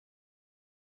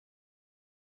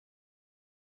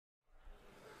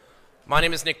My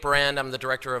name is Nick Brand. I'm the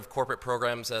Director of Corporate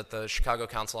Programs at the Chicago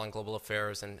Council on Global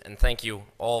Affairs, and thank you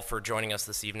all for joining us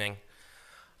this evening.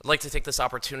 I'd like to take this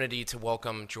opportunity to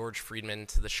welcome George Friedman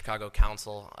to the Chicago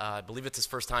Council. I believe it's his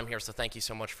first time here, so thank you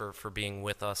so much for being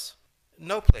with us.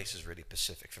 No place is really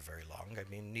pacific for very long. I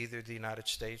mean, neither the United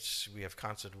States, we have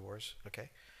constant wars, okay?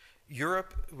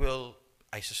 Europe will,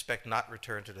 I suspect, not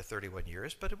return to the 31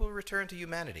 years, but it will return to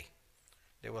humanity.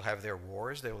 They will have their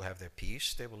wars, they will have their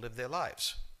peace, they will live their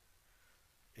lives.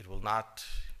 It will not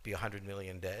be 100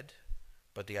 million dead,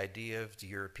 but the idea of the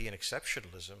European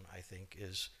exceptionalism, I think,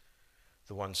 is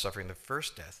the one suffering the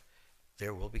first death.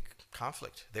 There will be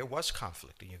conflict. There was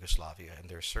conflict in Yugoslavia, and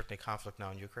there's certainly conflict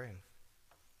now in Ukraine.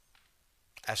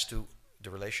 As to the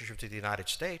relationship to the United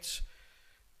States,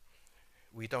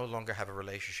 we no longer have a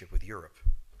relationship with Europe.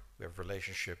 We have a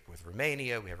relationship with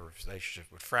Romania, we have a relationship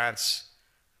with France.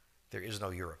 There is no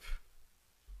Europe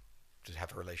to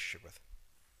have a relationship with.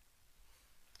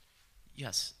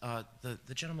 Yes,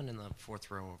 the gentleman in the fourth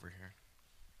row over here.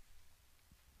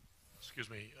 Excuse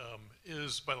me.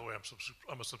 By the way,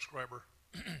 I'm a subscriber.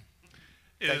 Thank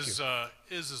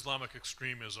you. Is Islamic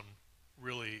extremism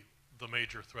really the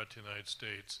major threat to the United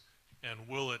States, and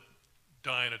will it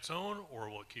die on its own, or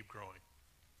will it keep growing?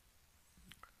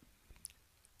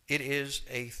 It is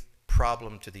a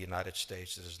problem to the United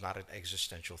States. It is not an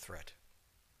existential threat.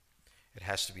 It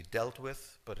has to be dealt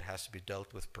with, but it has to be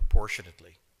dealt with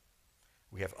proportionately.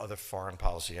 We have other foreign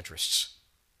policy interests.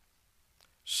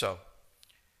 So,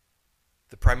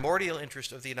 the primordial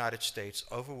interest of the United States,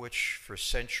 over which for a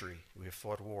century we have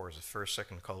fought wars, the First,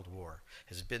 Second Cold War,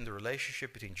 has been the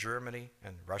relationship between Germany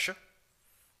and Russia,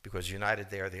 because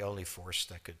united they are the only force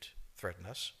that could threaten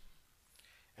us,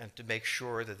 and to make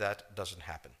sure that that doesn't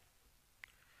happen.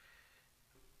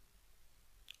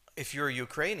 If you're a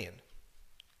Ukrainian,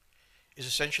 is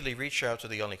essentially reach out to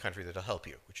the only country that will help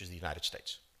you, which is the United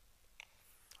States.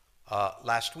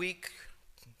 Last week,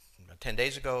 10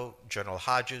 days ago, General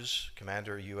Hodges,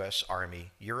 Commander U.S.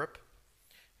 Army Europe,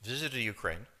 visited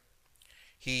Ukraine.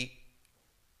 He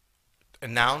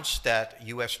announced that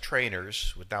U.S.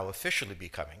 trainers would now officially be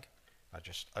coming, not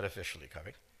just unofficially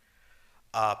coming.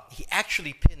 He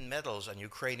actually pinned medals on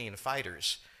Ukrainian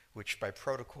fighters, which by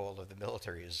protocol of the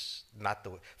military is not the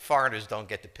way. Foreigners don't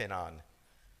get to pin on,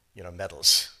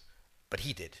 medals, but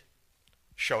he did,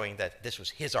 showing that this was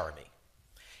his army.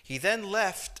 He then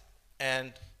left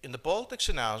and in the Baltics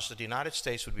announced that the United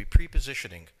States would be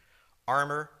pre-positioning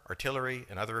armor, artillery,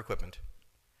 and other equipment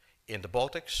in the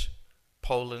Baltics,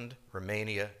 Poland,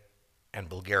 Romania, and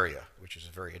Bulgaria, which is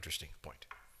a very interesting point.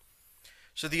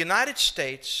 So the United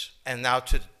States, and now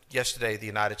yesterday the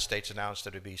United States announced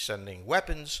that it would be sending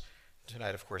weapons.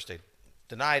 Tonight, of course, they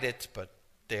denied it, but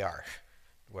they are.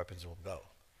 The weapons will go.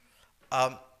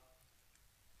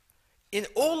 In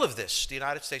all of this, the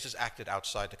United States has acted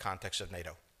outside the context of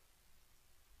NATO.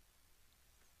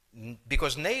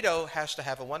 Because NATO has to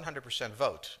have a 100%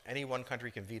 vote. Any one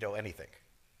country can veto anything.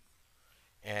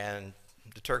 And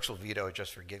the Turks will veto it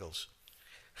just for giggles.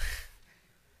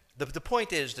 The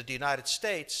point is that the United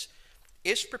States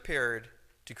is prepared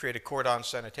to create a cordon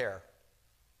sanitaire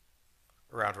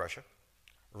around Russia.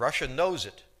 Russia knows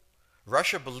it.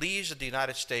 Russia believes that the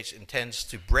United States intends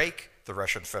to break the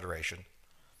Russian Federation.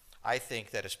 I think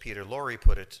that, as Peter Lorre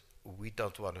put it, we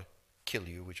don't want to kill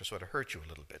you, we just want to hurt you a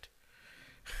little bit.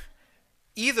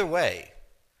 Either way,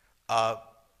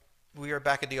 we are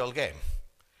back at the old game.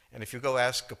 And if you go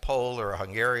ask a Pole or a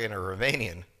Hungarian or a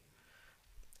Romanian,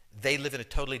 they live in a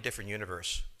totally different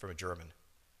universe from a German.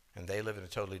 And they live in a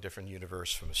totally different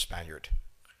universe from a Spaniard.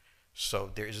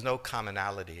 So there is no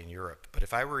commonality in Europe. But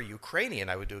if I were a Ukrainian,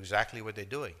 I would do exactly what they're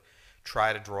doing.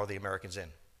 Try to draw the Americans in.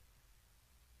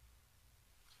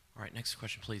 All right, next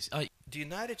question, please. The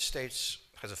United States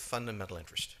has a fundamental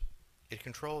interest. It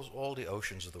controls all the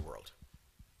oceans of the world.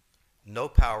 No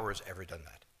power has ever done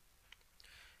that.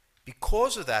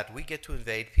 Because of that, we get to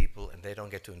invade people and they don't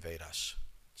get to invade us.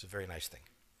 It's a very nice thing.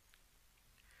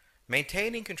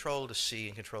 Maintaining control of the sea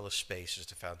and control of space is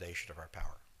the foundation of our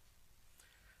power.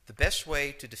 The best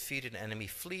way to defeat an enemy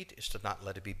fleet is to not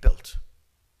let it be built.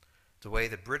 The way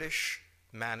the British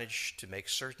managed to make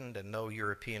certain that no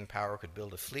European power could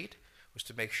build a fleet was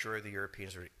to make sure the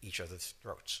Europeans were at each other's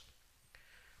throats.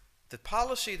 The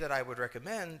policy that I would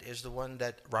recommend is the one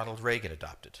that Ronald Reagan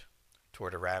adopted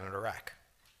toward Iran and Iraq.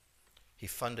 He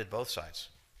funded both sides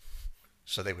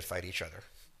so they would fight each other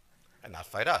and not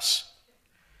fight us.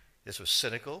 This was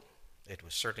cynical. It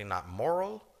was certainly not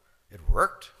moral. It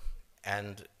worked.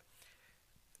 And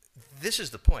this is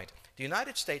the point. The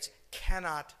United States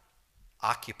cannot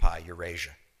occupy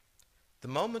Eurasia. The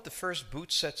moment the first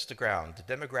boot sets the ground,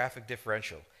 the demographic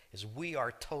differential is we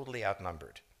are totally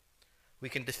outnumbered. We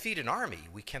can defeat an army.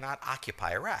 We cannot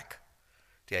occupy Iraq.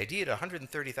 The idea that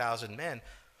 130,000 men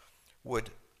would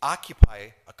occupy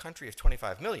a country of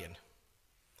 25 million,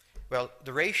 well,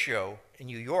 the ratio in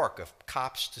New York of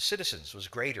cops to citizens was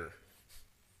greater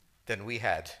than we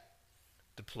had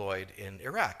deployed in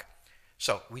Iraq.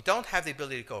 So we don't have the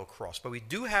ability to go across, but we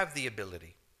do have the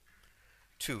ability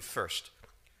to, first,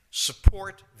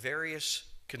 support various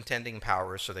contending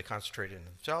powers so they concentrate in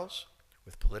themselves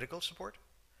with political support,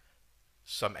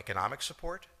 some economic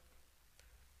support,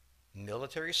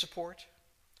 military support,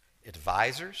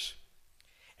 advisors,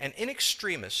 and in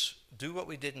extremis, do what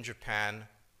we did in Japan,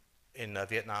 in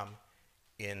Vietnam,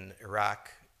 in Iraq,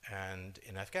 and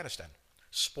in Afghanistan,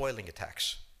 spoiling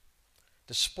attacks.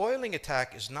 The spoiling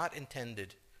attack is not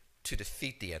intended to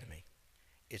defeat the enemy.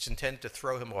 It's intended to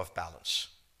throw him off balance.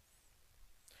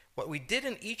 What we did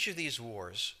in each of these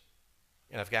wars,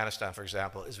 in Afghanistan, for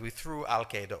example, is we threw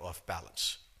Al-Qaeda off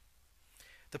balance.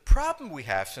 The problem we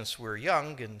have, since we're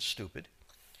young and stupid,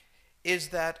 is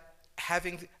that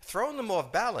having thrown them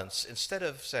off balance, instead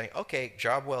of saying, okay,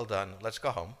 job well done, let's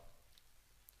go home,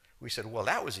 we said, well,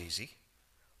 that was easy.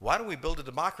 Why don't we build a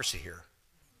democracy here?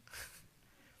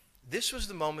 This was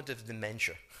the moment of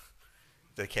dementia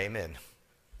that came in.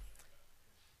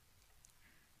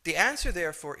 The answer,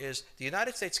 therefore, is the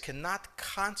United States cannot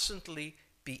constantly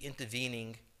be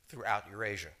intervening throughout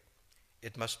Eurasia.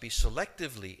 It must be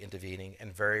selectively intervening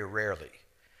and very rarely.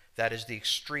 That is the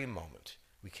extreme moment.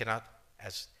 We cannot,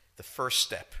 as the first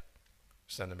step,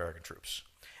 send American troops.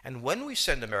 And when we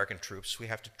send American troops, we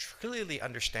have to clearly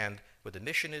understand what the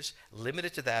mission is, limit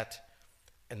it to that,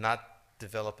 and not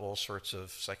develop all sorts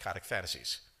of psychotic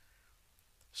fantasies.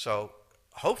 So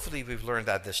hopefully we've learned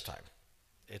that this time.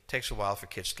 It takes a while for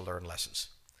kids to learn lessons.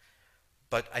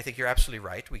 But I think you're absolutely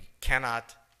right. We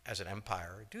cannot, as an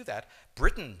empire, do that.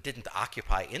 Britain didn't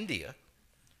occupy India.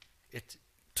 It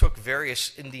took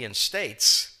various Indian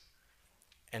states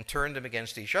and turned them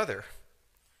against each other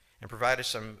and provided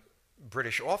some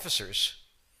British officers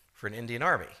for an Indian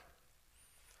army.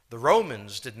 The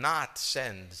Romans did not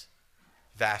send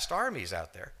vast armies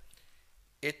out there.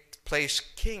 It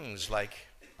placed kings like,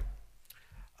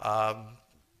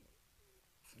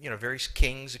 various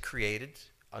kings it created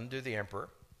under the emperor,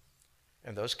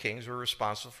 and those kings were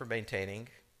responsible for maintaining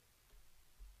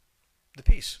the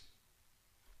peace.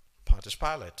 Pontius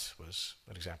Pilate was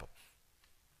an example.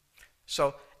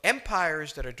 So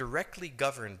empires that are directly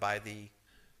governed by the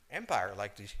empire,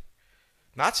 like the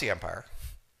Nazi Empire,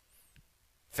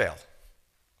 fail.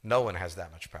 No one has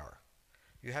that much power.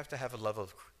 You have to have a level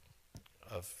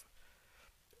of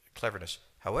cleverness.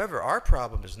 However, our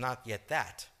problem is not yet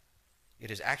that. It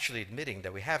is actually admitting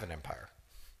that we have an empire.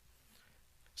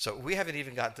 So we haven't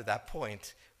even gotten to that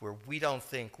point where we don't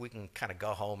think we can kind of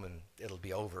go home and it'll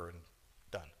be over and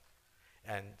done.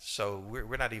 And so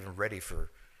we're not even ready for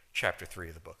chapter 3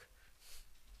 of the book.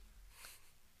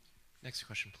 Next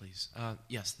question, please.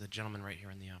 Yes, the gentleman right here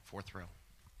in the fourth row.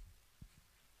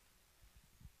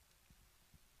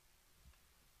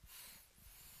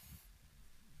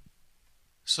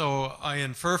 So I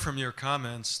infer from your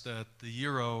comments that the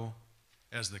euro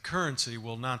as the currency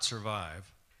will not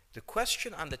survive. The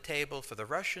question on the table for the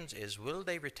Russians is, will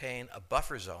they retain a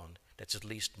buffer zone that's at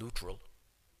least neutral?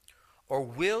 Or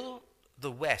will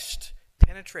the West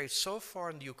penetrate so far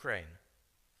into Ukraine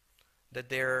that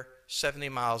they're 70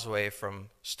 miles away from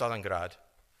Stalingrad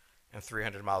and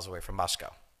 300 miles away from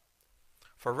Moscow?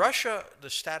 For Russia, the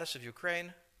status of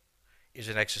Ukraine is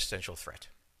an existential threat.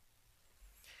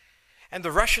 And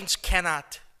the Russians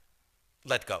cannot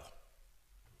let go.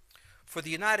 For the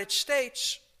United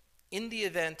States, in the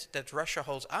event that Russia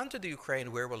holds onto the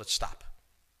Ukraine, where will it stop?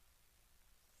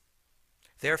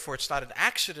 Therefore, it's not an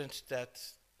accident that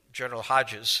General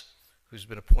Hodges, who's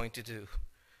been appointed to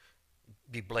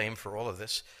be blamed for all of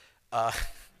this,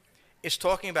 is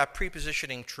talking about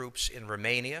prepositioning troops in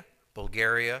Romania,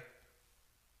 Bulgaria,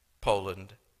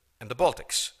 Poland, and the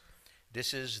Baltics.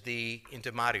 This is the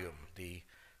intermarium,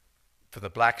 from the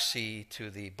Black Sea to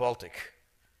the Baltic,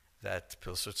 that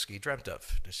Pilsudski dreamt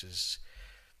of. This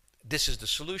is the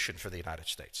solution for the United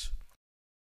States.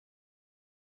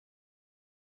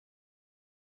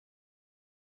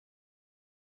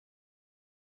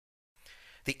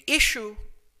 The issue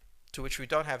to which we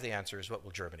don't have the answer is, what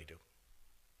will Germany do?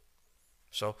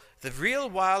 So the real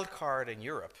wild card in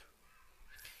Europe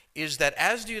is that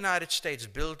as the United States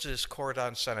builds its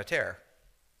cordon sanitaire,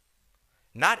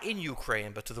 not in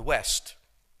Ukraine, but to the west,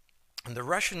 and the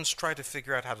Russians try to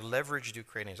figure out how to leverage the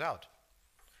Ukrainians out,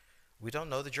 we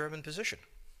don't know the German position.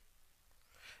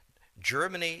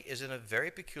 Germany is in a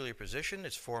very peculiar position.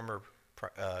 Its former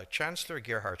Chancellor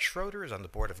Gerhard Schroeder is on the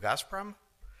board of Gazprom.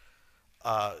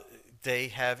 They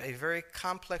have a very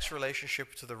complex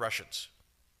relationship to the Russians.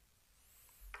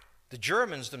 The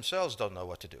Germans themselves don't know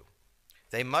what to do.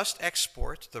 They must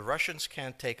export. The Russians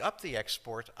can't take up the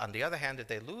export. On the other hand, if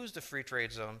they lose the free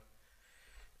trade zone,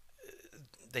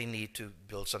 they need to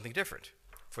build something different.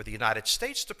 For the United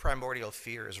States, the primordial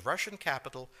fear is Russian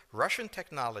capital, Russian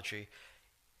technology,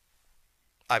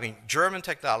 German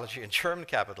technology and German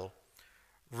capital,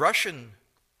 Russian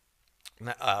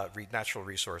natural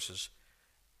resources,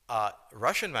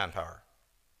 Russian manpower,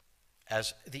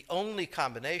 as the only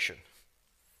combination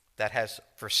that has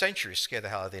for centuries scared the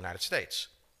hell out of the United States.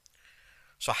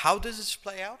 So how does this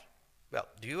play out? Well,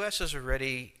 the U.S. has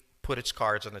already put its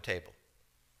cards on the table.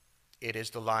 It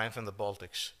is the line from the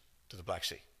Baltics to the Black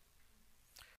Sea.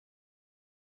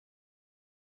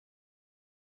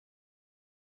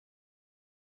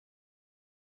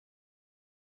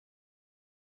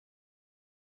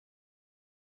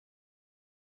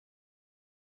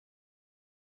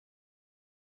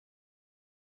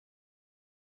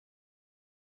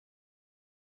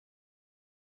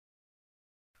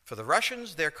 For the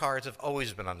Russians, their cards have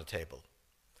always been on the table.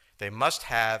 They must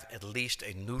have at least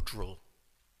a neutral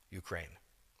Ukraine,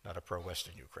 not a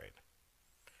pro-Western Ukraine.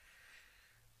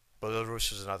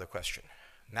 Belarus is another question.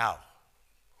 Now,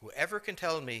 whoever can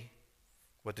tell me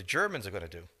what the Germans are going to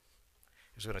do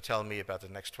is going to tell me about the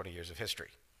next 20 years of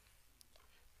history.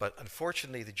 But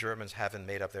unfortunately, the Germans haven't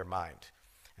made up their mind.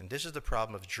 And this is the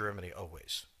problem of Germany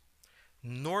always.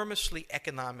 Enormously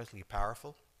economically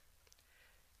powerful,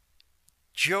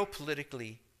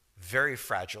 geopolitically very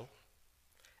fragile,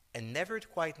 and never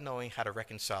quite knowing how to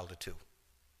reconcile the two.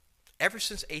 Ever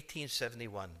since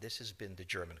 1871, this has been the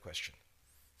German question,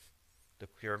 the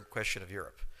question of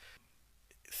Europe.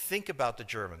 Think about the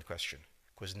German question,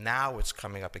 because now it's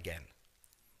coming up again.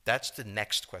 That's the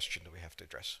next question that we have to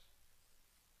address.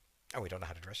 And we don't know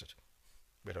how to address it.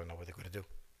 We don't know what they're going to do.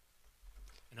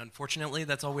 And unfortunately,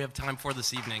 that's all we have time for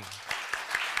this evening.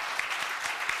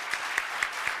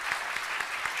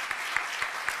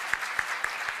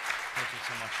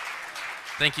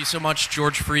 Thank you so much,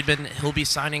 George Friedman. He'll be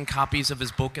signing copies of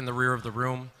his book in the rear of the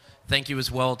room. Thank you as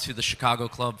well to the Chicago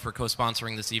Club for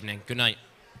co-sponsoring this evening. Good night.